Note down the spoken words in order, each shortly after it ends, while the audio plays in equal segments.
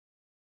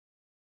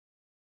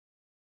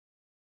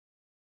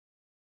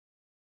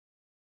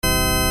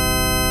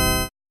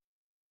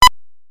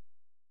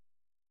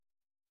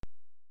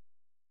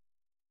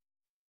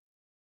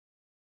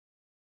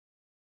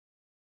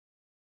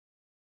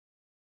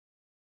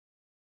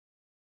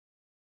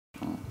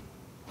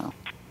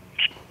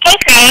Hey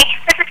Gray,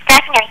 this is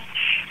Stephanie.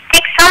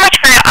 Thanks so much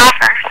for your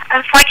offer.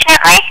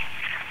 Unfortunately,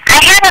 I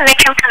have a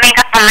midterm coming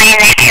up on Monday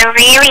that I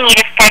really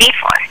need to study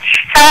for,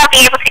 so I won't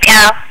be able to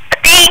go. But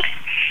thanks.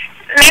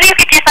 Maybe we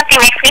could do something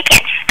next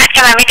weekend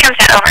after my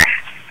midterms are over.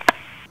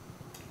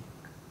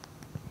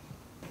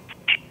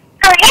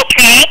 Oh, hey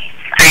Gray.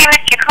 Sorry I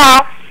missed your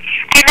call.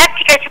 I'd love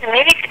to go to the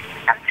movies with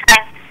you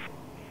sometime.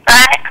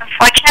 But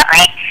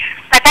unfortunately,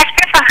 my best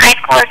friend from high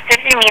school is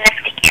visiting me this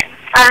weekend,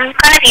 so I'm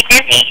gonna be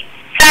busy.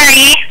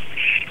 Sorry.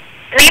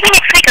 Maybe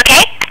next week,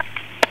 okay?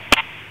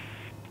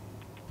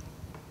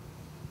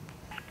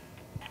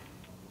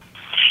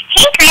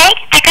 Hey Greg,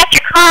 I got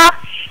your call.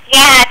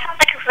 Yeah, it sounds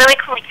like a really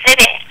cool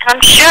exhibit, and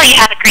I'm sure you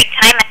have a great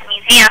time at the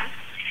museum.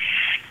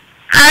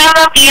 I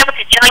won't be able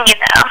to join you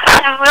though.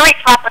 I'm really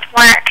swamped with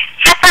work.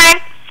 Have fun!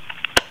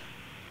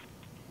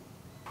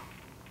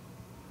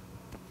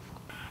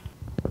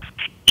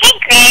 Hey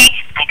Greg,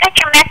 I got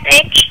your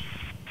message.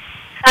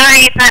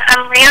 Sorry, but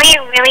I'm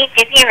really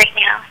busy right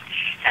now,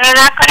 and I'm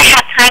not going to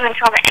have time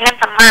until the end of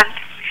the month.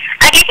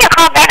 I'll give you a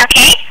call then,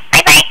 okay?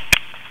 Bye-bye.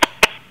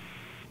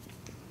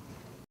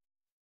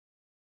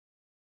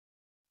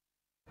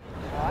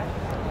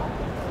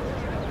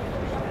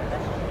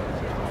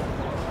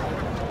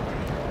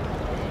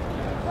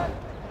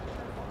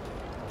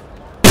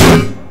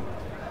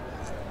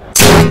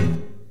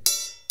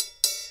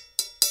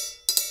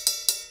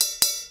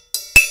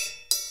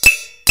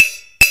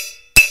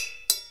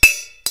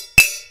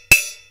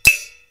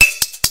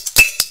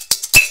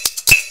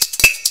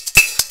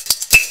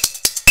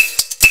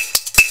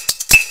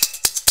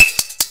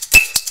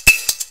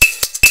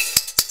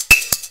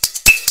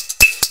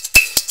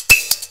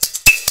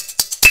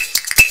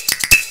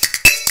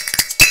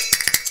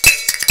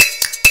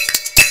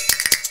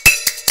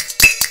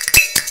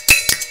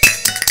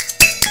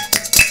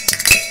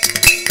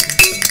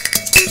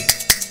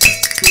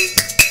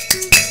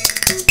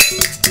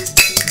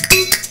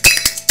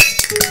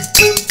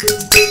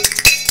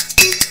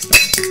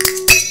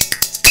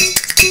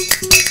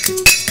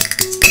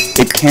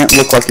 It can't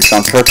look like it's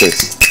on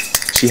purpose.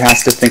 She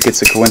has to think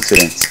it's a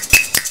coincidence.